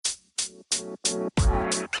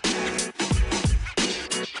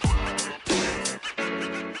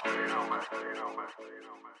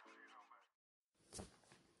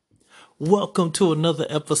Welcome to another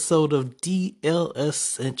episode of DLS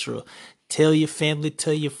Central. Tell your family,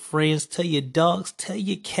 tell your friends, tell your dogs, tell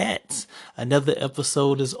your cats. Another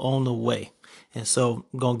episode is on the way. And so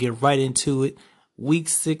I'm going to get right into it. Week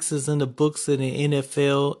 6 is in the books in the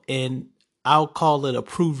NFL, and I'll call it a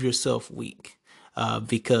prove yourself week.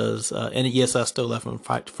 Because and yes, I stole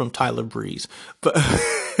that from Tyler Breeze, but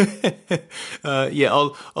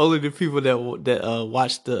only the people that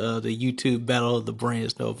watch the YouTube Battle of the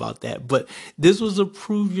Brands know about that. But this was a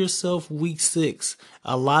prove yourself week 6.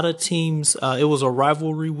 A lot of teams, it was a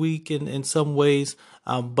rivalry week in some ways,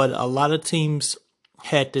 but a lot of teams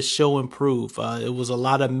had to show and prove. It was a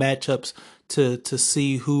lot of matchups to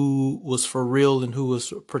see who was for real and who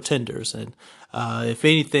was pretenders, and if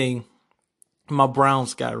anything, my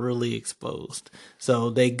Browns got really exposed. So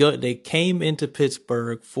they came into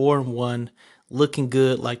Pittsburgh 4-1, looking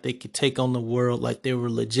good, like they could take on the world, like they were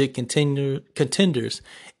legit contenders,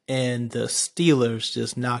 and the Steelers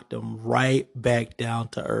just knocked them right back down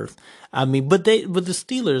to earth. I mean, but the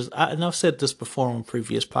Steelers, and I've said this before on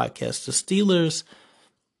previous podcasts, the Steelers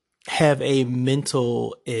have a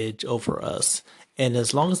mental edge over us, and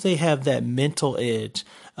as long as they have that mental edge,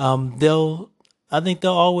 I think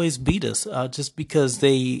they'll always beat us, just because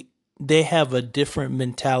they have a different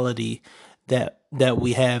mentality that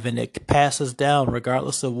we have, and it passes down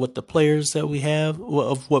regardless of what the players that we have,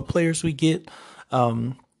 of what players we get,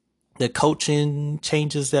 the coaching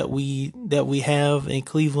changes that we have in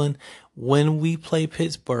Cleveland. When we play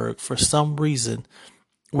Pittsburgh, for some reason,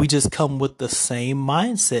 we just come with the same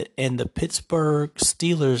mindset, and the Pittsburgh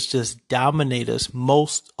Steelers just dominate us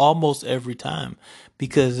almost every time,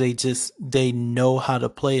 because they know how to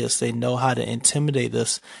play us, they know how to intimidate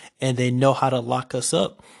us, and they know how to lock us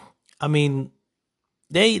up. I mean,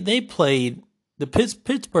 they played the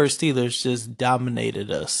Pittsburgh Steelers just dominated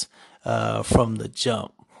us from the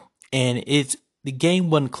jump, and the game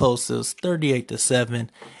wasn't close. It was 38-7,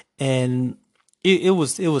 and it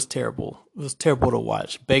was terrible. It was terrible to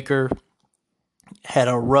watch. Baker had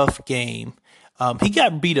a rough game. He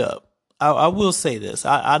got beat up. I will say this.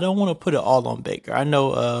 I don't want to put it all on Baker. I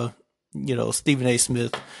know, Stephen A.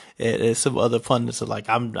 Smith and some other pundits are like,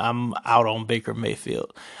 I'm out on Baker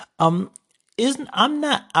Mayfield. I'm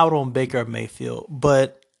not out on Baker Mayfield,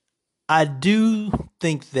 but I do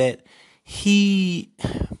think that he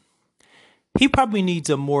probably needs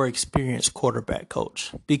a more experienced quarterback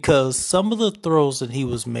coach, because some of the throws that he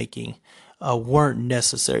was making weren't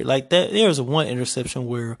necessary. Like that, there was one interception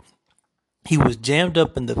where he was jammed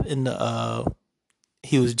up in the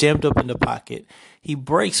pocket. He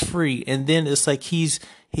breaks free, and then it's like he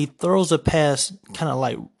throws a pass kind of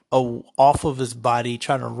like off of his body,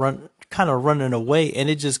 running away, and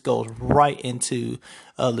it just goes right into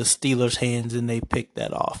the Steelers' hands, and they pick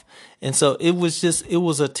that off. And so it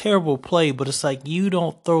was a terrible play, but it's like, you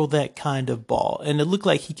don't throw that kind of ball. And it looked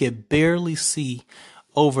like he could barely see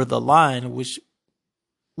over the line, which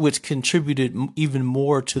contributed even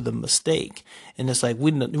more to the mistake. And it's like,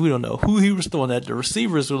 we don't know who he was throwing at. The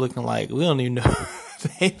receivers were looking like, we don't even know.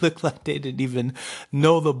 They looked like they didn't even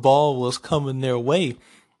know the ball was coming their way.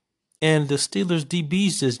 And the Steelers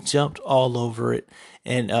DBs just jumped all over it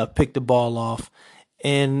and picked the ball off.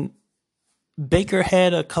 And Baker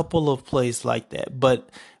had a couple of plays like that, but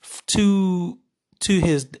to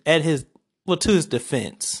his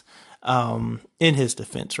defense, in his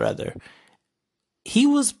defense rather, he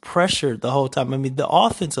was pressured the whole time. I mean, the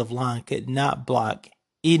offensive line could not block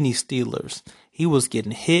any Steelers. He was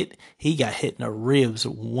getting hit. He got hit in the ribs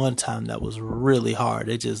one time that was really hard.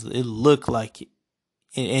 It looked like it.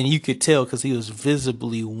 And you could tell because he was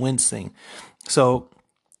visibly wincing. So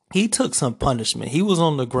he took some punishment. He was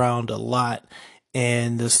on the ground a lot.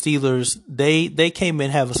 And the Steelers, they came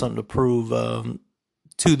in having something to prove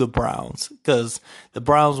to the Browns, because the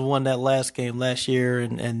Browns won that last game last year,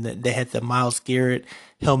 and they had the Myles Garrett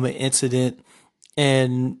helmet incident.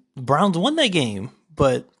 And the Browns won that game.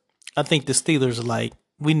 But I think the Steelers are like,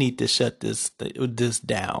 we need to shut this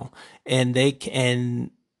down. And the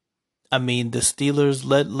Steelers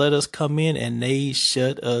let us come in, and they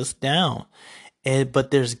shut us down.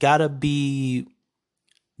 But there's gotta be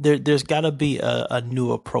a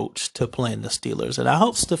new approach to playing the Steelers, and I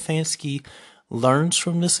hope Stefanski learns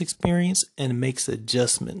from this experience and makes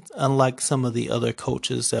adjustments. Unlike some of the other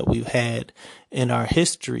coaches that we've had in our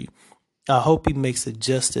history, I hope he makes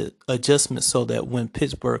adjustments so that when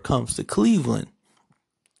Pittsburgh comes to Cleveland,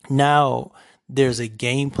 now there's a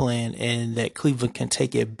game plan and that Cleveland can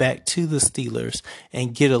take it back to the Steelers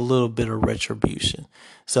and get a little bit of retribution.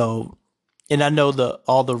 So, and I know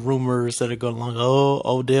all the rumors that are going along, oh,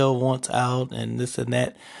 Odell wants out and this and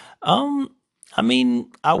that. I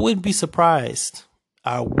mean, I wouldn't be surprised.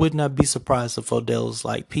 I would not be surprised if Odell's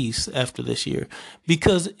like, peace after this year,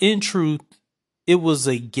 because in truth, it was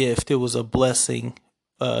a gift. It was a blessing,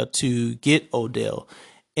 to get Odell.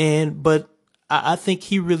 But I think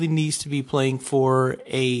he really needs to be playing for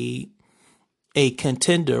a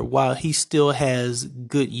contender while he still has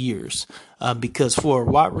good years. Because for a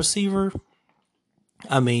wide receiver,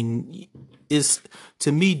 I mean, it's,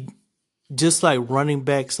 to me, just like running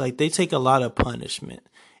backs, like they take a lot of punishment,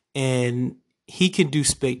 and he can do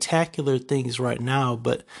spectacular things right now.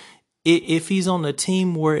 But if he's on a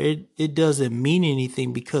team where it doesn't mean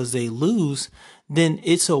anything because they lose, then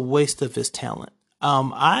it's a waste of his talent.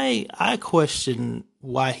 I question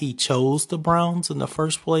why he chose the Browns in the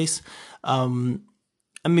first place. I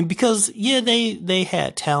mean, because yeah, they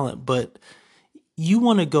had talent, but you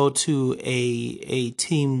want to go to a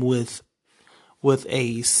team with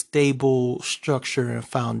a stable structure and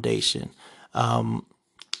foundation.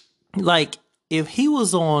 Like if he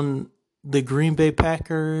was on the Green Bay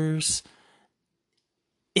Packers,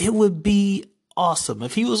 it would be awesome.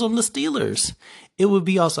 If he was on the Steelers, it would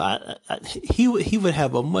be awesome. He would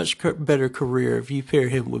have a much better career if you pair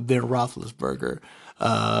him with Ben Roethlisberger,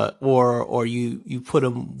 or you put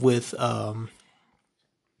him with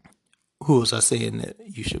who was I saying that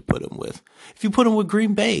you should put him with? If you put him with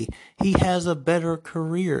Green Bay, he has a better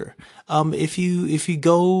career. If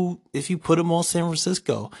you put him on San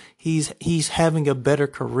Francisco, he's having a better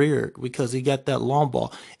career because he got that long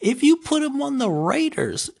ball. If you put him on the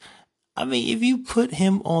Raiders, I mean, if you put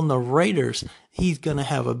him on the Raiders, he's gonna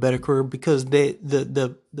have a better career because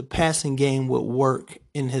the passing game would work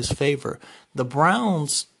in his favor. The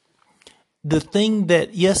Browns, the thing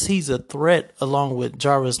that, yes, he's a threat along with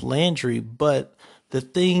Jarvis Landry, but the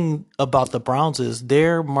thing about the Browns is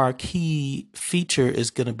their marquee feature is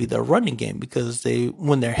going to be their running game, because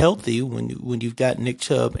when they're healthy, when you've got Nick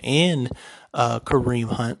Chubb and Kareem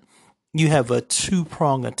Hunt, you have a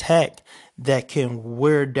two-prong attack that can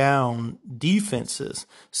wear down defenses.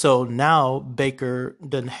 So now Baker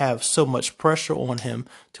doesn't have so much pressure on him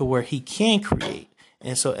to where he can create.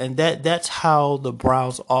 And that's how the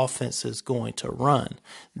Browns offense is going to run.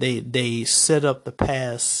 They set up the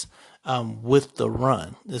pass with the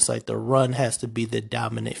run. It's like the run has to be the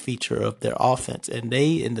dominant feature of their offense. And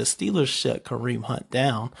the Steelers shut Kareem Hunt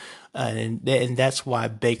down, and that's why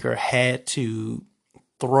Baker had to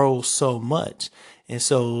throw so much. And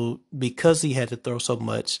so because he had to throw so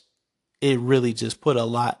much, it really just put a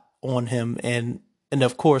lot on him. And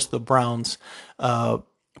of course the Browns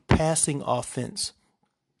passing offense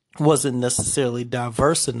wasn't necessarily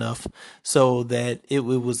diverse enough so that it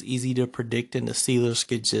was easy to predict, and the Steelers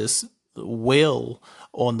could just wail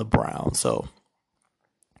on the Browns. So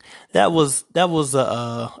that was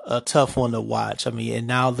a tough one to watch. I mean, and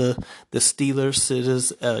now the Steelers sit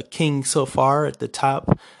as king so far at the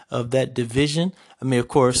top of that division. I mean, of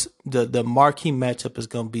course, the marquee matchup is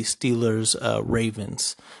going to be Steelers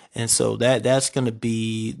Ravens, and so that's going to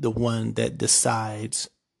be the one that decides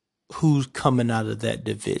who's coming out of that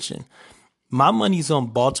division. My money's on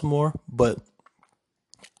Baltimore, but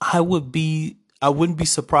I wouldn't be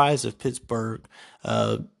surprised if Pittsburgh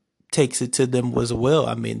takes it to them as well.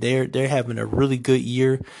 I mean, they're having a really good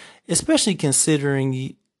year, especially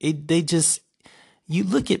considering it. You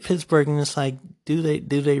look at Pittsburgh and it's like, do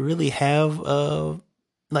they really have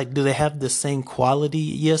do they have the same quality?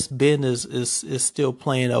 Yes, Ben is still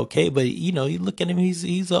playing okay, but you look at him,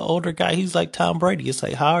 he's an older guy. He's like Tom Brady. It's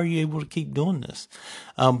like, how are you able to keep doing this?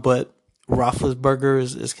 But Roethlisberger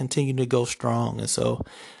is continuing to go strong. And so,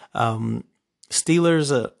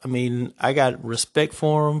 Steelers, I mean, I got respect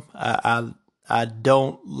for them. I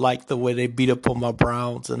don't like the way they beat up on my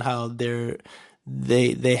Browns and how they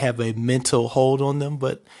have a mental hold on them,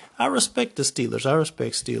 but I respect the Steelers. I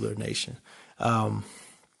respect Steeler Nation.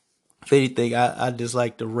 If anything, I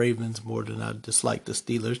dislike the Ravens more than I dislike the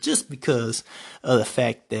Steelers, just because of the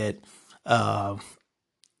fact that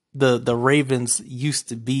the Ravens used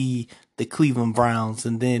to be the Cleveland Browns,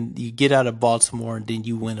 and then you get out of Baltimore and then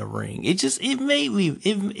you win a ring. It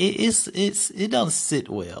doesn't sit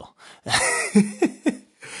well.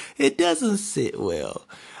 It doesn't sit well.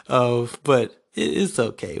 But it's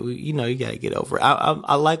okay. You got to get over it.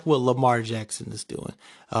 I like what Lamar Jackson is doing.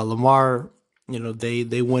 Lamar,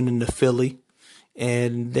 they went into Philly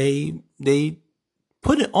and they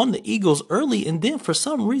put it on the Eagles early, and then for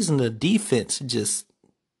some reason the defense just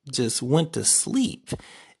went to sleep.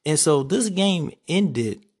 And so this game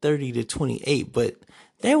ended 30-28, but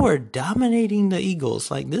they were dominating the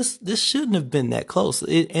Eagles. Like this shouldn't have been that close.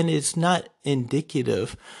 And it's not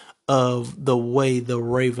indicative of the way the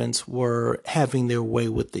Ravens were having their way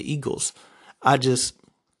with the Eagles. I just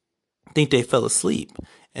think they fell asleep.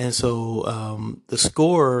 And so the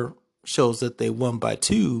score shows that they won by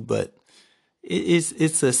 2, but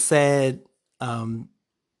it's a sad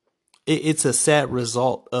it's a sad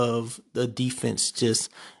result of the defense just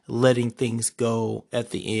letting things go at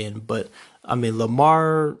the end. But I mean,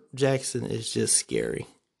 Lamar Jackson is just scary.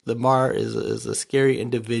 Lamar is a scary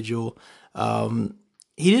individual.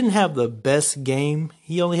 He didn't have the best game.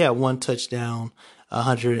 He only had 1 touchdown,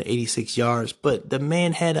 186 yards, but the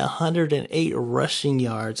man had 108 rushing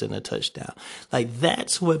yards and a touchdown. Like,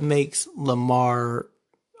 that's what makes Lamar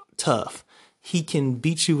tough. He can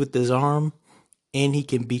beat you with his arm, and he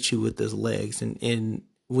can beat you with his legs. And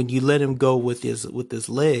when you let him go with his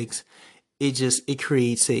legs, it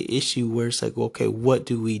creates a issue where it's like, okay, what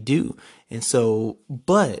do we do? And so,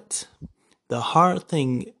 but the hard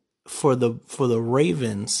thing for the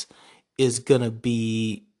Ravens is gonna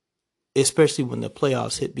be, especially when the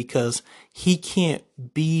playoffs hit, because he can't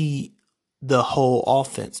be the whole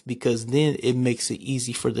offense, because then it makes it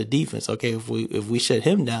easy for the defense. Okay, if we shut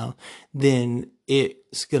him down, then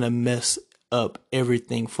it's gonna mess up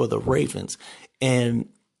everything for the Ravens. And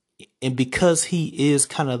because he is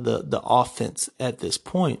kind of the offense at this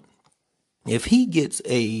point, if he gets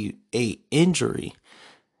a injury,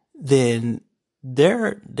 then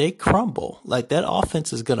they crumble. Like, that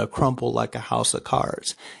offense is gonna crumble like a house of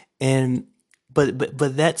cards. And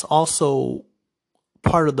but that's also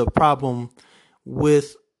part of the problem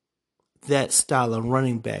with that style of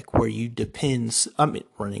running back where you that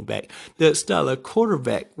style of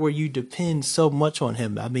quarterback where you depend so much on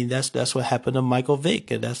him. I mean, that's what happened to Michael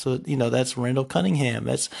Vick, and that's what, that's Randall Cunningham.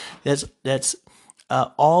 That's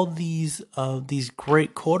all these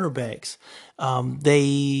great quarterbacks.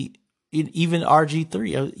 Even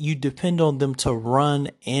RG3, you depend on them to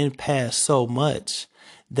run and pass so much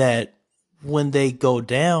that when they go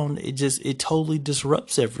down, it totally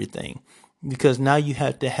disrupts everything, because now you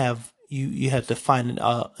have to find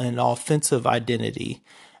an offensive identity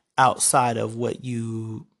outside of what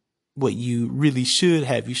you really should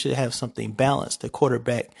have. You should have something balanced. The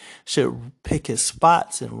quarterback should pick his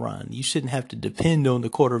spots and run. You shouldn't have to depend on the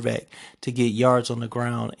quarterback to get yards on the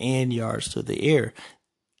ground and yards to the air.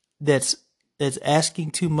 That's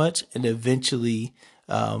asking too much, and eventually,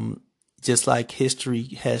 just like history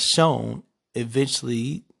has shown,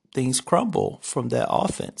 eventually things crumble from that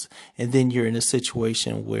offense, and then you're in a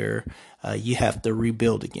situation where you have to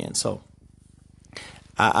rebuild again. So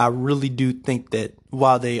I really do think that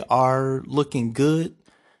while they are looking good,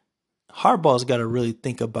 Harbaugh's got to really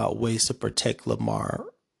think about ways to protect Lamar,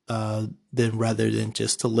 rather than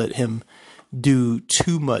just to let him do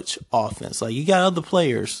too much offense. Like, you got other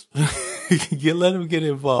players, let them get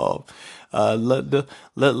involved. Let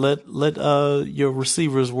your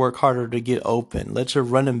receivers work harder to get open. Let your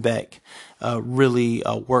running back really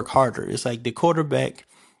work harder. It's like the quarterback,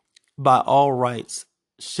 by all rights,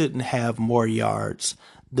 shouldn't have more yards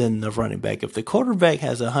than the running back. If the quarterback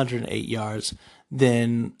has 108 yards,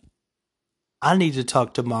 then I need to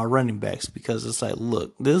talk to my running backs, because it's like,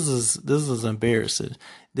 look, this is embarrassing.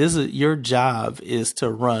 Your job is to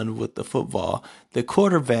run with the football. The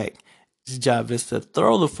quarterback's job is to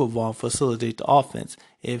throw the football and facilitate the offense.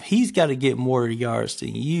 If he's got to get more yards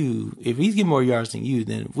than you,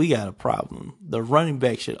 then we got a problem. The running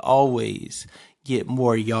back should always get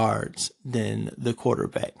more yards than the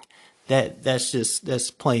quarterback.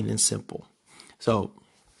 That's plain and simple. So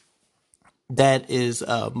that is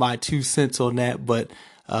my 2 cents on that. But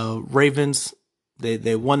Ravens,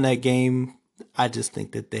 they won that game. I just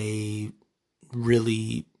think that they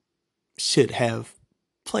really should have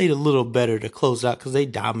played a little better to close out, because they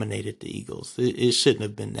dominated the Eagles. It shouldn't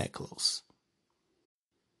have been that close.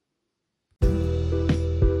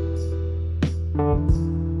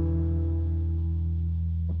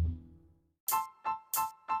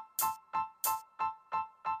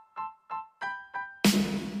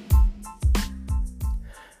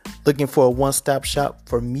 Looking for a one-stop shop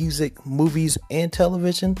for music, movies, and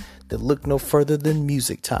television? Then look no further than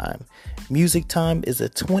Music Time. Music Time is a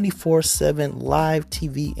 24/7 live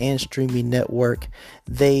TV and streaming network.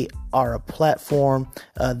 They are a platform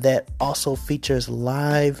that also features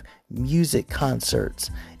live music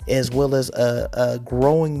concerts, as well as a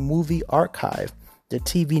growing movie archive. The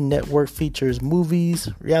TV network features movies,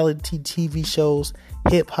 reality TV shows,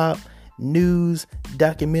 hip-hop, news,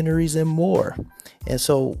 documentaries, and more. And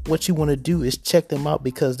so what you want to do is check them out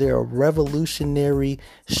because they're a revolutionary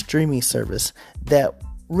streaming service that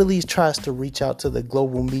really tries to reach out to the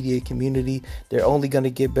global media community. They're only going to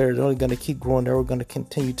get better. They're only going to keep growing. They're going to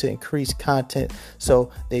continue to increase content.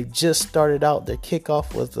 So they've just started out. Their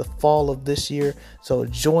kickoff was the fall of this year. So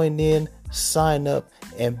join in, sign up,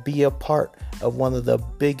 and be a part of one of the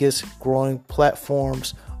biggest growing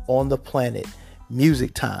platforms on the planet,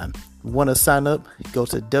 Music Time. You want to sign up? Go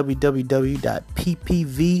to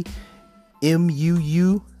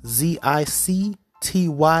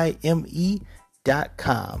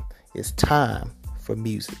www.ppvmuzictyme.com. It's time for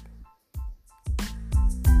music.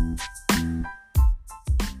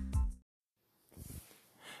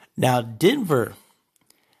 Now, Denver,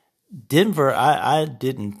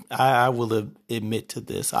 I will admit to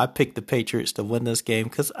this. I picked the Patriots to win this game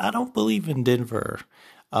because I don't believe in Denver.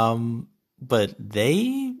 But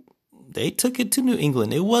they took it to New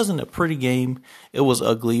England. It wasn't a pretty game. It was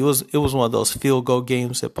ugly. It was one of those field goal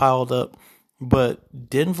games that piled up. But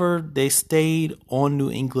Denver, they stayed on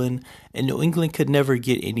New England, and New England could never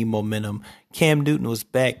get any momentum. Cam Newton was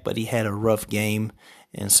back, but he had a rough game.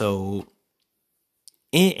 And so,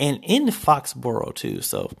 in Foxborough too.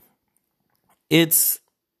 So it's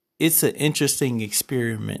an interesting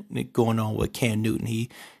experiment going on with Cam Newton. He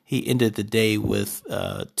ended the day with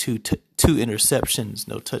two interceptions,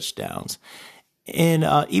 no touchdowns. And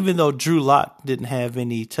even though Drew Lock didn't have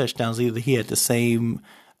any touchdowns either, he had the same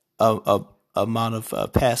amount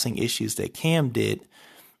of passing issues that Cam did.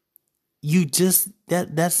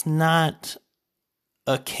 That's not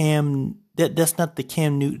a Cam. That's not the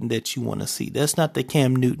Cam Newton that you want to see. That's not the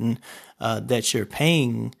Cam Newton that you're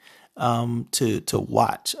paying to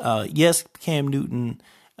watch. Yes, Cam Newton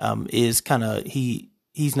is kind of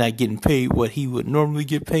he's not getting paid what he would normally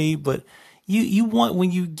get paid, but you want,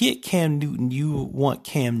 when you get Cam Newton, you want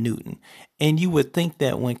Cam Newton. And you would think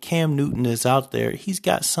that when Cam Newton is out there, he's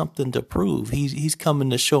got something to prove. He's coming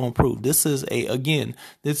to show and prove. This is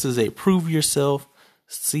a prove yourself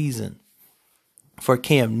season for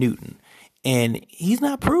Cam Newton. And he's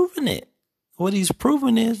not proving it. What he's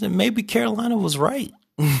proving is that maybe Carolina was right.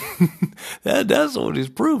 That's what he's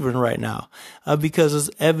proving right now, because it's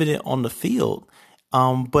evident on the field.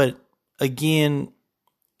 But again,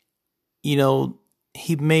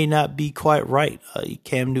 he may not be quite right.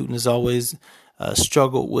 Cam Newton has always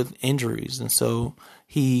struggled with injuries. And so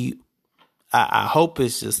I hope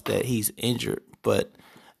it's just that he's injured, but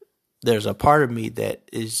there's a part of me that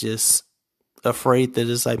is just afraid that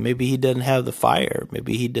it's like, maybe he doesn't have the fire.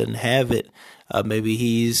 Maybe he doesn't have it. Maybe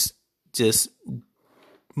he's just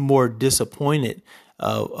more disappointed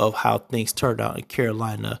of how things turned out in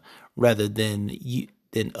Carolina rather than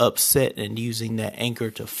upset and using that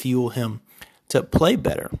anger to fuel him to play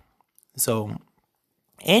better. So,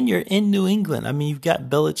 and you're in New England. I mean, you've got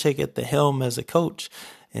Belichick at the helm as a coach.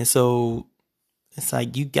 And so it's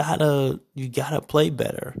like, you gotta play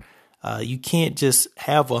better. You can't just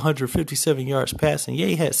have 157 yards passing. Yeah,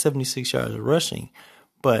 he had 76 yards rushing,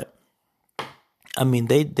 but I mean,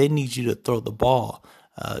 they need you to throw the ball.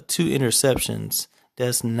 2 interceptions.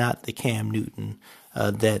 That's not the Cam Newton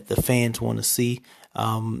that the fans want to see.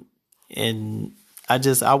 And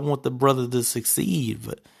I want the brother to succeed,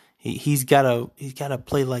 but he's gotta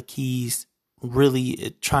play like he's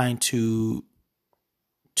really trying to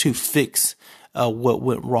fix what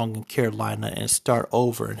went wrong in Carolina and start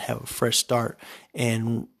over and have a fresh start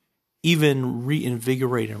and even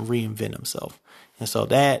reinvigorate and reinvent himself. And so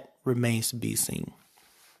that remains to be seen.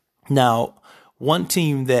 Now, one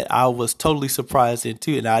team that I was totally surprised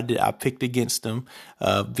into, and I picked against them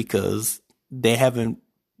because they haven't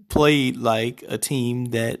played like a team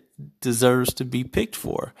that deserves to be picked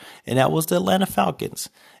for, and that was the Atlanta Falcons.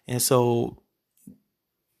 And so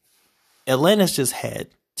Atlanta's just had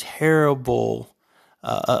a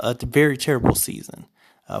very terrible season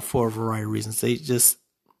for a variety of reasons.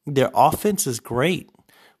 Their offense is great,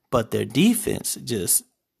 but their defense just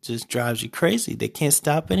drives you crazy. They can't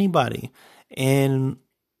stop anybody, and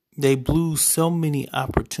they blew so many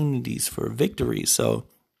opportunities for victory. So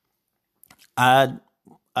I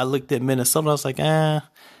looked at Minnesota. I was like, I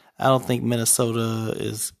don't think Minnesota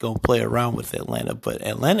is going to play around with Atlanta. But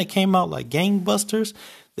Atlanta came out like gangbusters.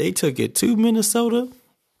 They took it to Minnesota.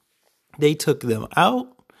 They took them out.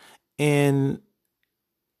 And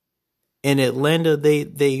in Atlanta,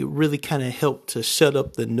 they really kind of helped to shut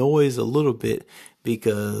up the noise a little bit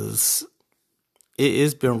because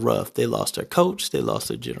it's been rough. They lost their coach. They lost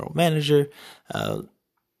their general manager.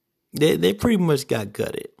 They pretty much got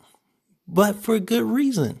gutted. But for good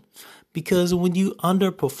reason, because when you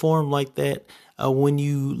underperform like that, when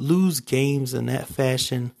you lose games in that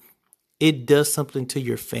fashion, it does something to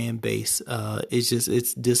your fan base.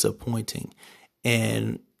 It's disappointing,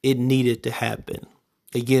 and it needed to happen.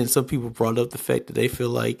 Again, some people brought up the fact that they feel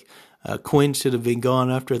like Quinn should have been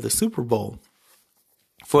gone after the Super Bowl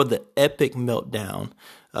for the epic meltdown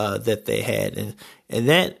that they had, and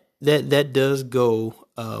that does go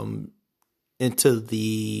into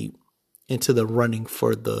the running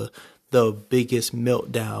for the biggest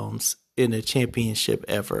meltdowns in a championship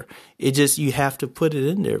ever. It just, you have to put it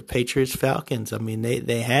in there. Patriots, Falcons. I mean,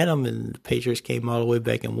 they had them, and the Patriots came all the way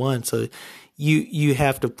back and won. So you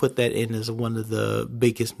have to put that in as one of the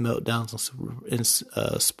biggest meltdowns in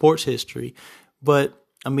sports history. But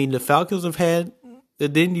I mean, the Falcons have had.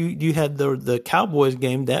 Then you had the Cowboys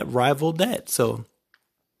game that rivaled that. So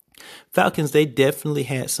Falcons, they definitely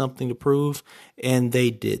had something to prove, and they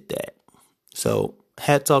did that. So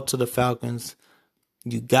hats off to the Falcons.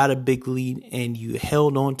 You got a big lead, and you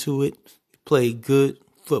held on to it. You played good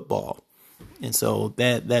football, and so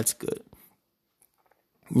that's good.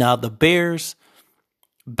 Now the Bears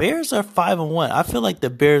are 5-1. I feel like the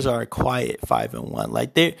Bears are a quiet 5-1.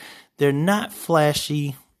 Like they're not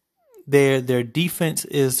flashy. Their defense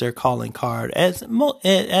is their calling card, as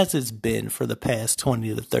it's been for the past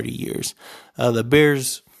 20 to 30 years. The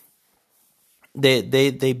Bears, they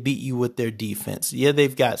beat you with their defense. Yeah,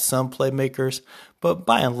 they've got some playmakers, but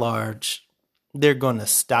by and large, they're going to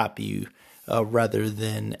stop you rather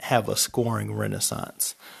than have a scoring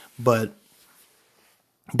renaissance. But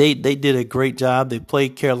they did a great job. They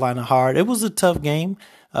played Carolina hard. It was a tough game.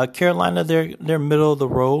 Carolina, they're middle of the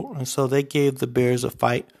road, and so they gave the Bears a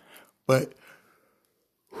fight. But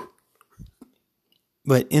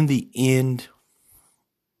in the end,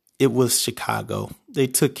 it was Chicago. They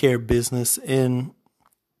took care of business, and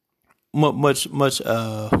much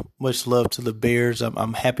love to the Bears.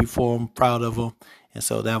 I'm happy for them, proud of them, and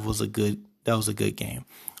so that was a good game.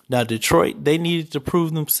 Now Detroit, they needed to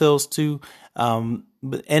prove themselves too, and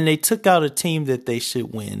they took out a team that they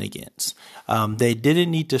should win against. They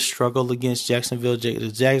didn't need to struggle against Jacksonville.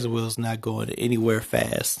 Jacksonville's not going anywhere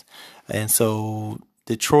fast, and so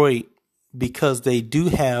Detroit, because they do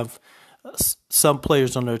have some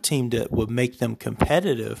players on their team that would make them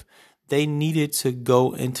competitive, they needed to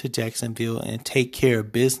go into Jacksonville and take care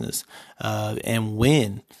of business and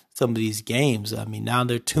win some of these games. I mean, now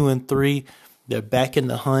they're 2-3. They're back in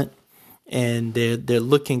the hunt, and they're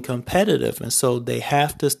looking competitive. And so they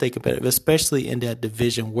have to stay competitive, especially in that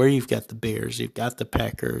division where you've got the Bears, you've got the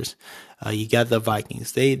Packers, you got the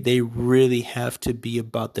Vikings. They really have to be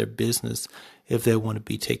about their business if they want to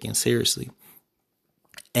be taken seriously.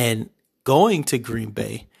 And going to Green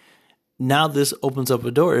Bay, now this opens up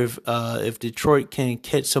a door. If Detroit can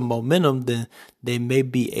catch some momentum, then they may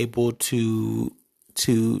be able to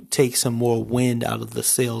take some more wind out of the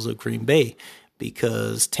sails of Green Bay,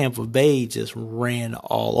 because Tampa Bay just ran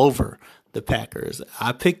all over the Packers.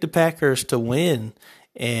 I picked the Packers to win,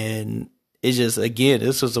 and it just, again,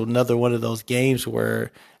 this was another one of those games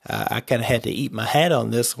where I kind of had to eat my hat on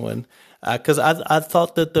this one, because I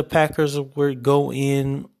thought that the Packers would go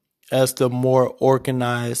in as the more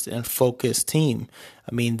organized and focused team.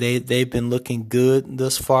 I mean, they've been looking good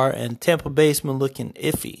thus far, and Tampa Bay's been looking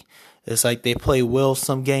iffy. It's like they play well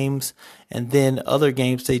some games, and then other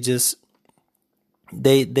games they just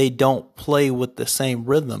they don't play with the same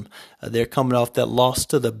rhythm. They're coming off that loss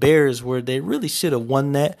to the Bears where they really should have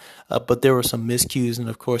won that, but there were some miscues, and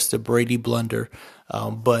of course the Brady blunder.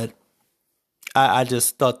 But I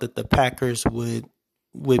just thought that the Packers would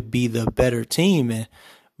be the better team, and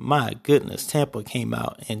my goodness, Tampa came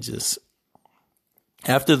out and just,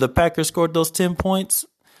 after the Packers scored those 10 points,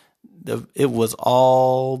 it was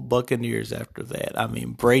all Buccaneers after that. I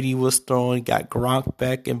mean, Brady was throwing, got Gronk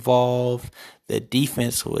back involved. The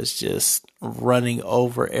defense was just running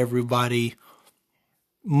over everybody.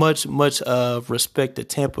 Much respect to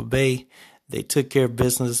Tampa Bay. They took care of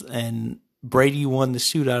business, and Brady won the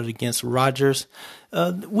shootout against Rodgers.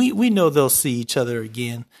 We know they'll see each other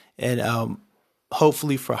again, and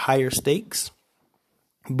hopefully for higher stakes.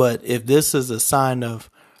 But if this is a sign of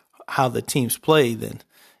how the teams play, then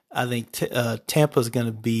I think Tampa's going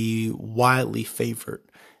to be widely favored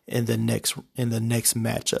in the next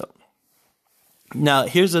matchup. Now,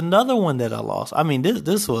 here's another one that I lost. I mean,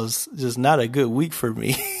 this was just not a good week for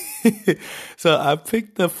me. So I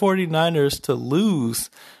picked the 49ers to lose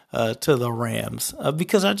to the Rams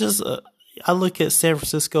because I look at San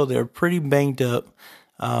Francisco. They're pretty banged up.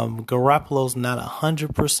 Garoppolo's not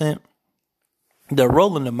 100%. They're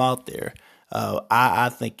rolling them out there. I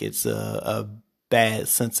think it's a bad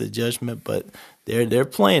sense of judgment, but they're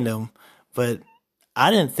playing them. but I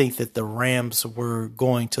didn't think that the Rams were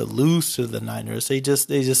going to lose to the Niners. They just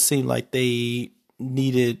seemed like they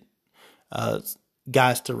needed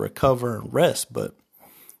guys to recover and rest. But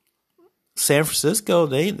San Francisco,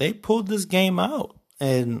 they pulled this game out,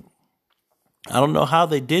 and I don't know how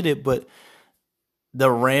they did it, but the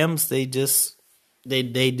Rams, they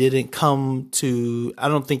didn't come to. I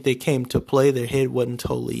don't think they came to play. Their head wasn't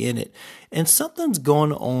totally in it, and something's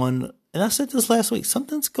going on. And I said this last week.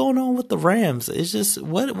 Something's going on with the Rams. It's just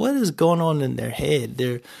what is going on in their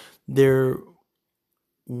head. They're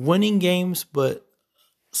winning games, but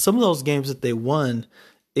some of those games that they won,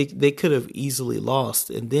 they could have easily lost.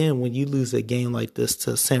 And then when you lose a game like this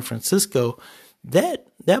to San Francisco,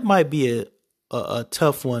 that might be a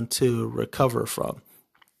tough one to recover from.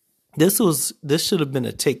 This should have been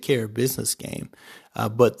a take care of business game,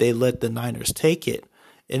 but they let the Niners take it.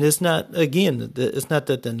 And it's not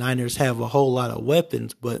that the Niners have a whole lot of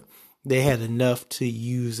weapons, but they had enough to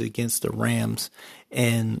use against the Rams.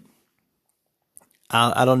 And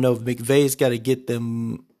I don't know if McVay's got to get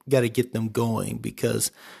them going,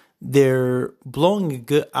 because they're blowing a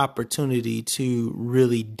good opportunity to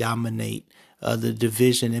really dominate the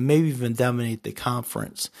division and maybe even dominate the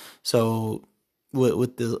conference. So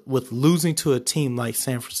with losing to a team like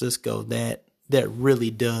San Francisco, that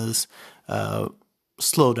really does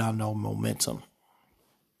slow down no momentum.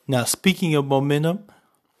 Now, speaking of momentum,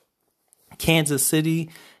 Kansas City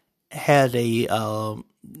had they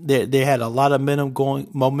had a lot of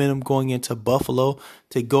momentum going into Buffalo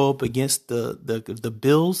to go up against the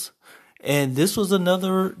Bills, and this was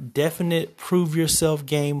another definite prove yourself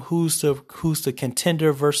game. Who's the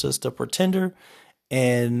contender versus the pretender,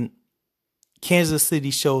 and Kansas City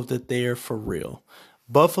showed that they are for real.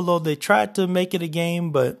 Buffalo, they tried to make it a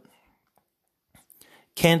game, but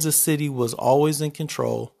Kansas City was always in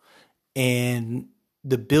control, and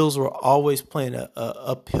the Bills were always playing a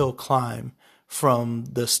uphill climb from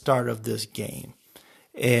the start of this game.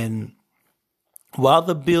 And while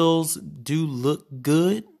the Bills do look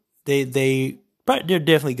good, they're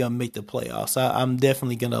definitely going to make the playoffs. I'm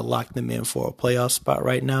definitely going to lock them in for a playoff spot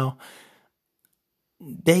right now.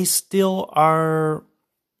 They still are.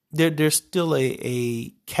 There's still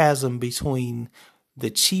a chasm between the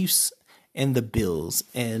Chiefs and the Bills,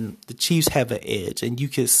 and the Chiefs have an edge, and you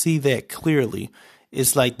can see that clearly.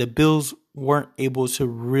 It's like the Bills weren't able to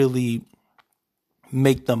really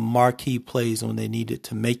make the marquee plays when they needed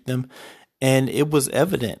to make them, and it was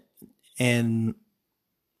evident. And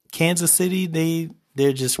Kansas City,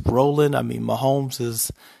 they're just rolling. I mean, Mahomes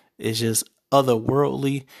is just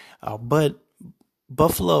otherworldly, but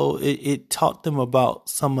Buffalo, it taught them about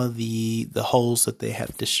some of the holes that they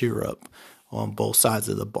have to shear up on both sides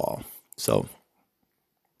of the ball. So,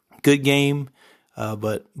 good game,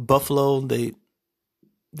 but Buffalo, they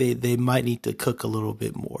might need to cook a little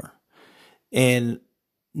bit more. And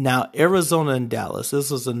now Arizona and Dallas,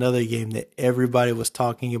 this was another game that everybody was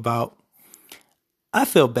talking about. I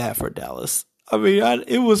feel bad for Dallas. I mean,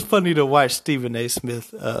 it was funny to watch Stephen A.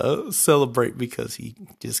 Smith celebrate because he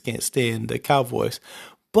just can't stand the Cowboys.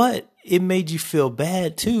 But it made you feel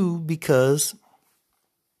bad too, because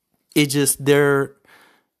it's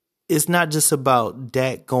not just about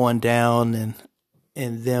Dak going down and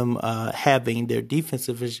them having their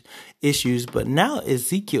defensive issues, but now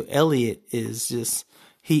Ezekiel Elliott is just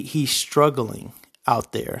he's struggling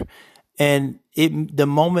out there, and the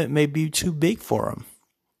moment may be too big for him.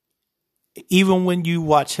 Even when you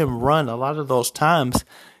watch him run, a lot of those times,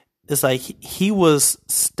 it's like he was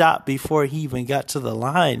stopped before he even got to the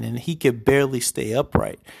line, and he could barely stay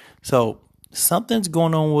upright. So something's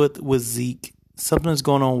going on with Zeke. Something's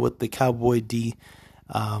going on with the Cowboy D.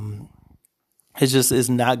 It's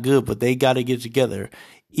not good, but they got to get together.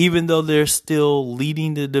 Even though they're still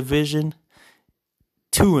leading the division,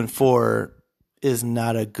 2-4 is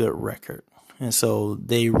not a good record. And so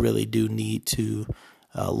they really do need to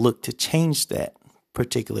look to change that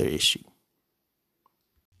particular issue.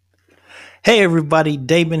 Hey everybody,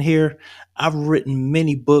 Damon here. I've written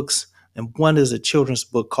many books, and one is a children's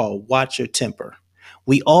book called Watch Your Temper.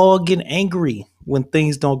 We all get angry when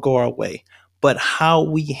things don't go our way, but how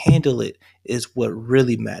we handle it is what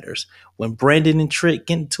really matters. When Brandon and Trick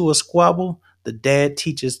get into a squabble, the dad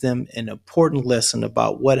teaches them an important lesson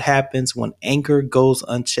about what happens when anger goes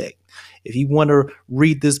unchecked. If you want to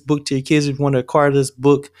read this book to your kids, if you want to acquire this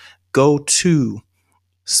book, go to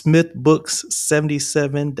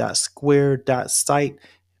smithbooks77.square.site,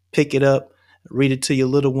 pick it up, read it to your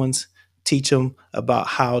little ones, teach them about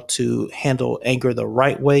how to handle anger the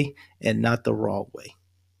right way and not the wrong way.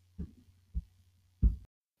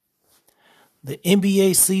 The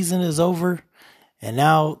NBA season is over, and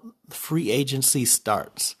now free agency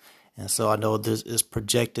starts. And so I know this is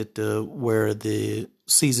projected to where the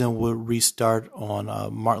season would restart on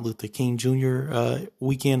Martin Luther King Jr.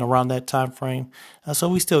 Weekend around that time frame. So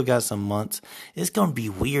we still got some months. It's going to be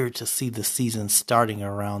weird to see the season starting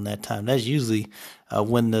around that time. That's usually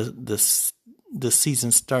when the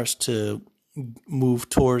season starts to move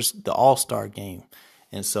towards the All-Star game.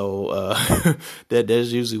 And so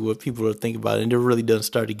that's usually what people are thinking about. And it really doesn't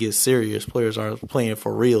start to get serious. Players aren't playing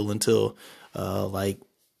for real until like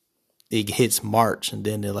it hits March. And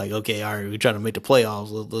then they're like, okay, all right, we're trying to make the playoffs.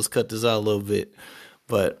 Let's cut this out a little bit.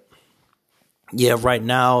 But yeah, right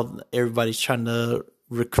now everybody's trying to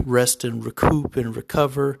rest and recoup and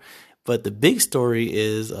recover. But the big story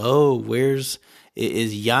is, is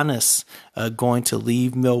Giannis going to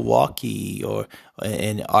leave Milwaukee,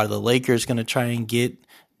 and are the Lakers going to try and get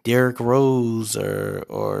Derrick Rose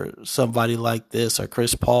or somebody like this, or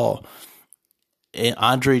Chris Paul? And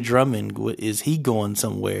Andre Drummond, is he going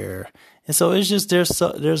somewhere? And so it's just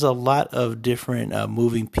there's a lot of different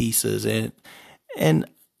moving pieces, and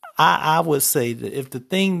I would say that if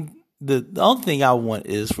the only thing I want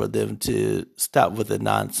is for them to stop with the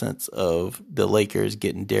nonsense of the Lakers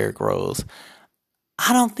getting Derrick Rose.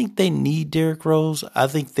 I don't think they need Derrick Rose. I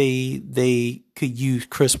think they could use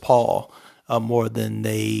Chris Paul more than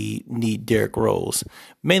they need Derrick Rose,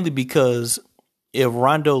 mainly because if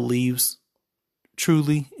Rondo leaves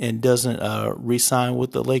truly and doesn't re-sign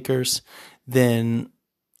with the Lakers, then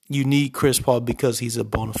you need Chris Paul because he's a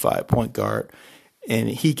bona fide point guard and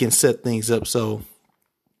he can set things up so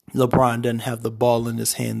LeBron doesn't have the ball in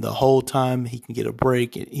his hand the whole time. He can get a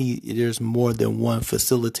break. There's more than one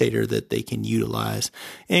facilitator that they can utilize.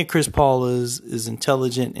 And Chris Paul is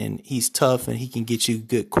intelligent and he's tough and he can get you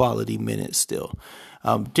good quality minutes still.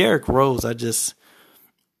 Derrick Rose,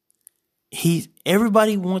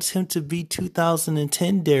 everybody wants him to be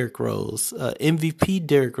 2010 Derrick Rose, MVP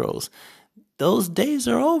Derrick Rose. Those days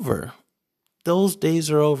are over.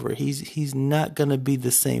 He's not going to be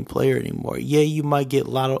the same player anymore. Yeah, you might get a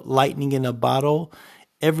lot of lightning in a bottle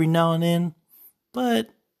every now and then,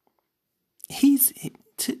 but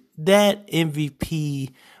that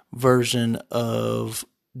MVP version of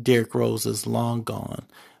Derrick Rose is long gone.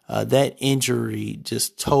 That injury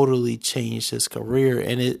just totally changed his career,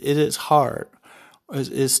 and it is hard.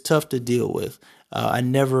 It's tough to deal with. I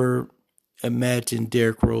never imagined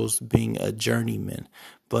Derrick Rose being a journeyman,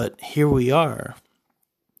 but here we are.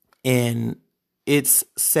 And it's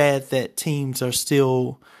sad that teams are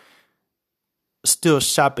still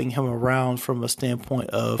shopping him around from a standpoint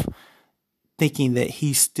of thinking that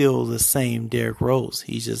he's still the same Derrick Rose.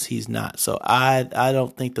 He's not. So I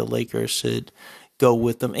don't think the Lakers should go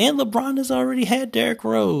with him. And LeBron has already had Derrick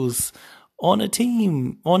Rose on his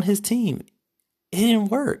team. It didn't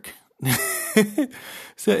work.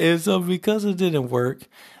 So because it didn't work,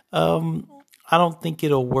 I don't think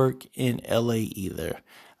it'll work in LA either.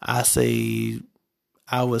 I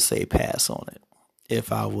would say pass on it.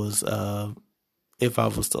 If I was the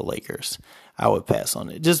Lakers, I would pass on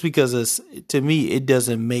it just because to me it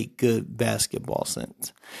doesn't make good basketball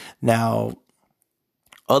sense. Now,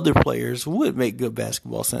 other players would make good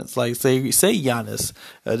basketball sense. Like say Giannis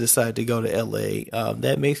decided to go to LA,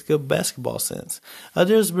 that makes good basketball sense.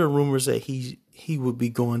 There's been rumors that he would be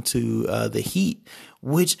going to the Heat,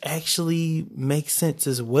 which actually makes sense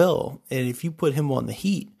as well. And if you put him on the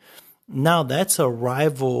Heat, now that's a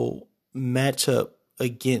rival matchup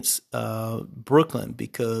against Brooklyn,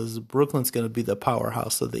 because Brooklyn's going to be the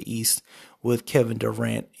powerhouse of the East with Kevin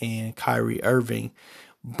Durant and Kyrie Irving,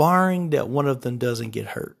 barring that one of them doesn't get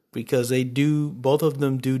hurt, because both of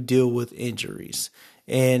them do deal with injuries.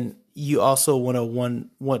 And you also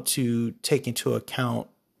want to take into account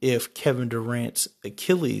if Kevin Durant's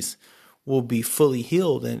Achilles will be fully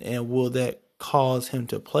healed, and will that cause him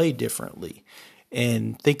to play differently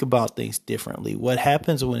and think about things differently. What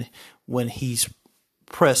happens when he's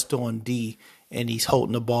pressed on D and he's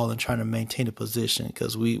holding the ball and trying to maintain a position?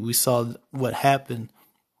 Because we saw what happened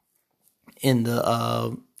in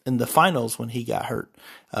the finals when he got hurt,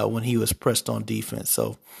 when he was pressed on defense.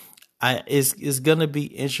 So it's going to be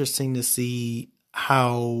interesting to see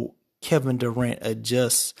how Kevin Durant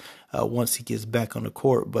adjusts once he gets back on the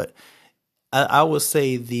court. But I would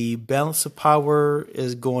say the balance of power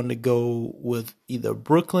is going to go with either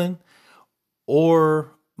Brooklyn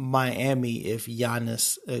or Miami if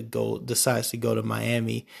Giannis decides to go to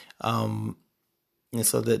Miami. And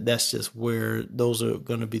so that's just where those are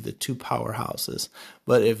going to be the two powerhouses.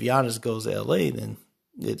 But if Giannis goes to LA, then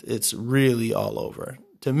it's really all over.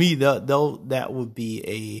 To me, that would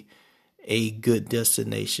be a good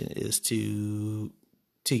destination, is to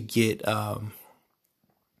get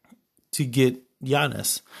to get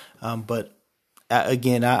Giannis. But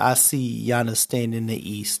again, I see Giannis staying in the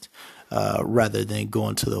East rather than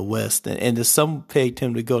going to the West. And some pegged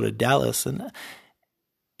him to go to Dallas, and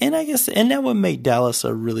I guess that would make Dallas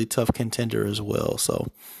a really tough contender as well. So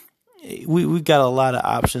we got a lot of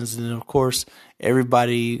options, and of course,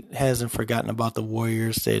 everybody hasn't forgotten about the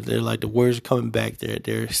Warriors. They're like, the Warriors are coming back.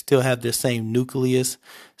 They still have their same nucleus,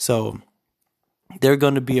 so they're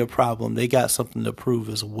going to be a problem. They got something to prove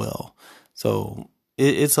as well. So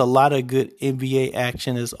it's a lot of good NBA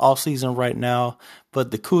action. It's off season right now, but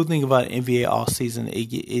the cool thing about NBA off season,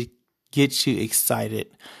 it gets you excited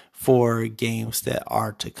for games that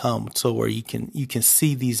are to come. So where you can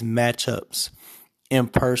see these matchups in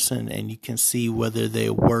person, and you can see whether they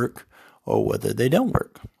work or whether they don't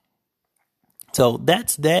work. So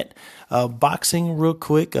that's that. Boxing real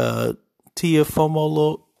quick.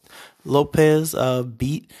 Teofimo Lopez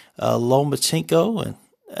beat Lomachenko and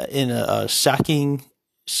in a shocking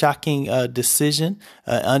decision,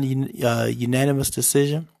 unanimous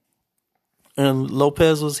decision. And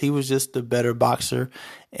Lopez was just the better boxer,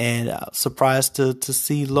 and surprised to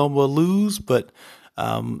see Loma lose, but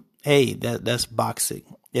hey, that's boxing.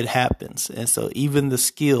 It happens. And so even the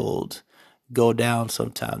skilled go down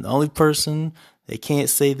sometime. The only person they can't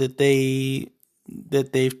say that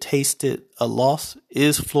they've tasted a loss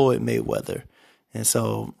is Floyd Mayweather. And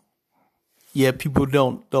so, yeah, people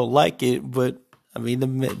don't like it, but I mean,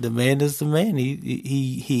 the man is the man.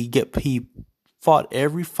 He fought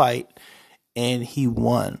every fight and he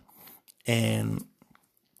won. And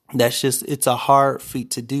it's a hard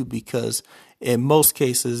feat to do, because in most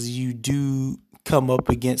cases you do come up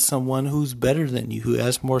against someone who's better than you, who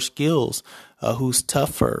has more skills, who's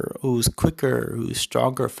tougher, who's quicker, who's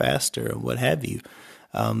stronger, faster, and what have you.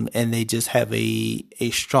 And they just have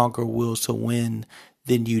a stronger will to win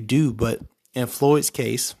than you do. But in Floyd's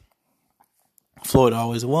case, Floyd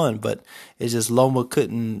always won, but it's just Loma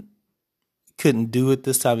couldn't do it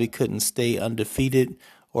this time. He couldn't stay undefeated,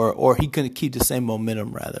 or he couldn't keep the same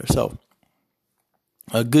momentum, rather. So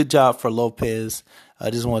a good job for Lopez. I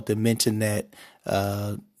just wanted to mention that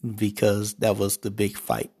because that was the big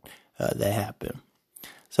fight that happened.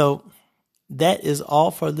 So that is all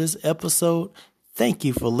for this episode. Thank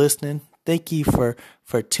you for listening. Thank you for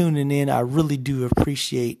tuning in. I really do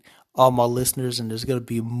appreciate all my listeners, and there's going to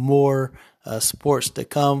be more sports to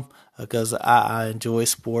come because I enjoy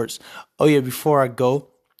sports. Oh yeah, before I go,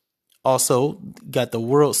 also got the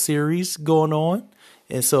World Series going on,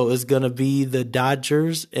 and so it's going to be the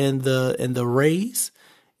Dodgers and the Rays,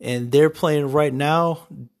 and they're playing right now.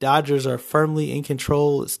 Dodgers are firmly in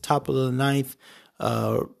control. It's top of the ninth.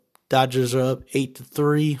 Dodgers are up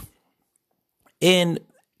 8-3, and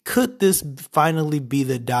could this finally be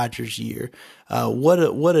the Dodgers' year?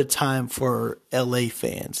 What a time for LA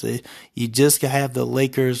fans. You just have the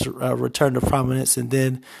Lakers return to prominence, and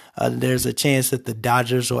then there's a chance that the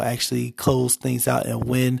Dodgers will actually close things out and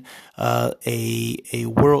win a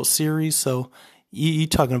World Series. So you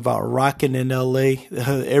talking about rocking in LA?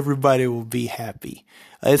 Everybody will be happy.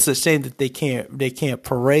 It's a shame that they can't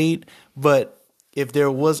parade, but if there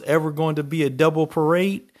was ever going to be a double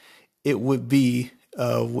parade, it would be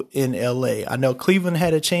in LA. I know Cleveland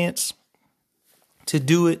had a chance to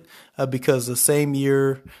do it because the same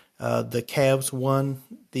year the Cavs won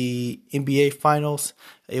the NBA Finals.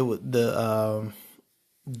 It was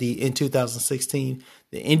in 2016.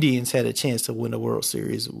 The Indians had a chance to win the World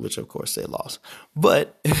Series, which of course they lost.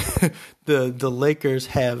 But the Lakers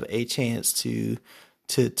have a chance to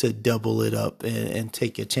double it up and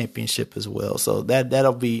take a championship as well. So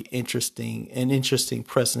that'll be an interesting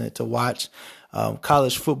precedent to watch.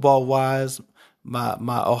 College football wise, my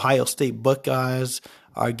Ohio State Buckeyes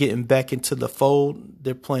are getting back into the fold.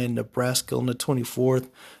 They're playing Nebraska on the 24th.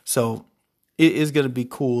 So it is going to be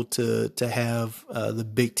cool to have the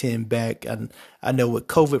Big Ten back. And I know with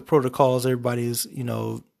COVID protocols, everybody is,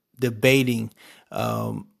 debating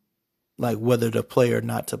like whether to play or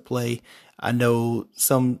not to play. I know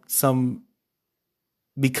some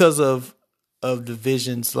because of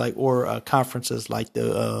divisions like or conferences like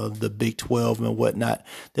the Big 12 and whatnot,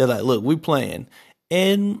 they're like, look, we playing.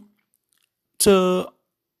 And to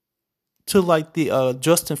like the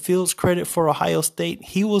Justin Fields credit for Ohio State,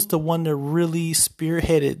 he was the one that really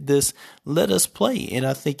spearheaded this let us play, and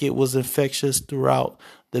I think it was infectious throughout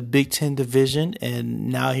the Big Ten division. And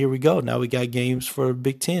now here we go. Now we got games for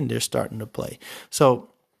Big Ten they're starting to play. So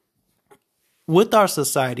with our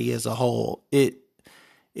society as a whole,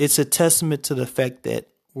 it's a testament to the fact that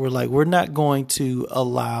we're not going to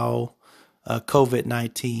allow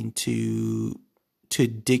COVID-19 to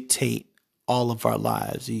dictate all of our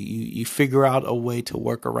lives. You figure out a way to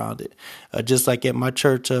work around it. Just like at my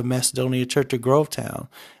church, Macedonia Church of Grovetown,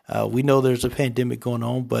 we know there's a pandemic going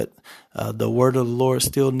on, but the word of the Lord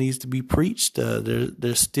still needs to be preached.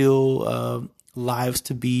 There's still lives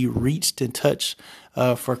to be reached and touched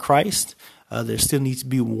for Christ. There still needs to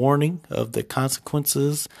be warning of the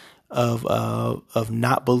consequences of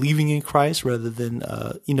not believing in Christ, rather than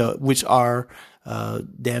which are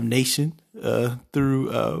damnation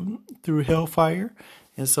through hellfire.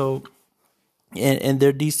 And so and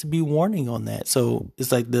there needs to be warning on that. So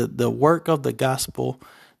it's like the work of the gospel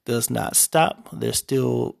does not stop. There's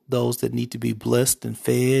still those that need to be blessed and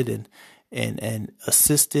fed and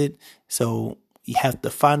assisted. So you have to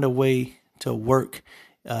find a way to work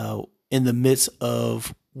in the midst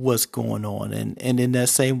of what's going on. And in that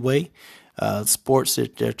same way, sports,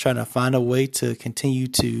 they're trying to find a way to continue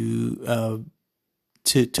to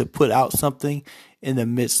put out something in the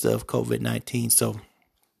midst of COVID-19. So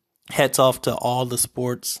hats off to all the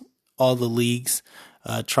sports, all the leagues,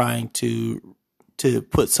 trying to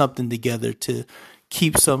put something together to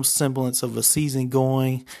keep some semblance of a season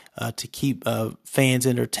going, to keep fans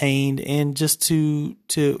entertained, and just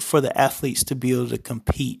for the athletes to be able to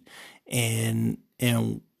compete and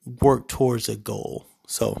work towards a goal.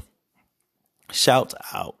 So shout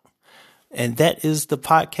out. And that is the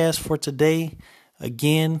podcast for today.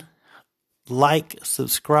 Again, like,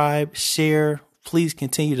 subscribe, share. Please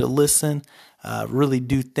continue to listen. Really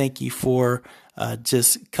do thank you for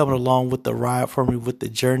just coming along with the ride for me, with the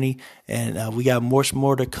journey. And we got much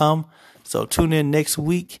more to come. So tune in next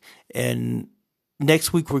week. And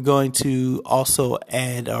next week, we're going to also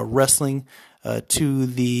add wrestling to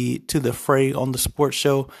the fray on the sports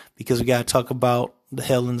show, because we got to talk about the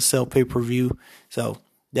Hell in the Cell pay-per-view. So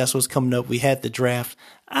that's what's coming up. We had the draft.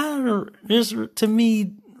 To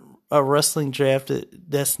me, a wrestling draft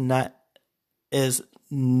that's not as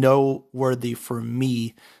noteworthy for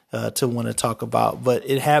me to want to talk about, but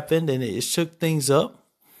it happened and it shook things up.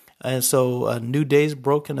 And so New Day's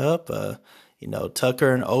broken up.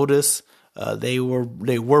 Tucker and Otis, they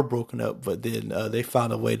were broken up, but then they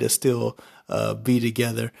found a way to still be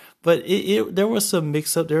together. But there was some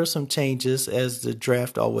mix up. There were some changes, as the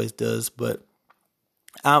draft always does. But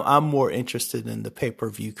I'm more interested in the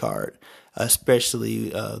pay-per-view card,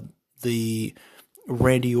 especially the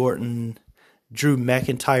Randy Orton, Drew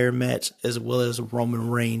McIntyre match, as well as Roman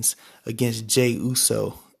Reigns against Jey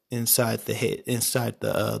Uso inside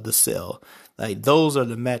the cell. Like, those are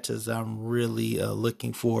the matches I'm really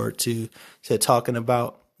looking forward to talking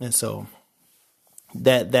about. And so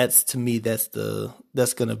that's to me, that's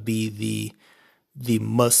going to be the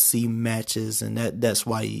must see matches. And that's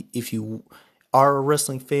why, if you are a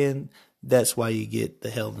wrestling fan, that's why you get the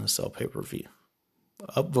Hell in a Cell pay-per-view.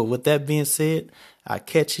 But with that being said, I'll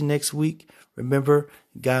catch you next week. Remember,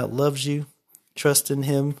 God loves you. Trust in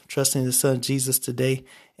Him, trust in His Son Jesus today,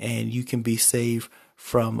 and you can be saved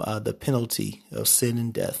from the penalty of sin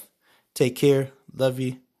and death. Take care. Love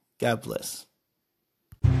you. God bless.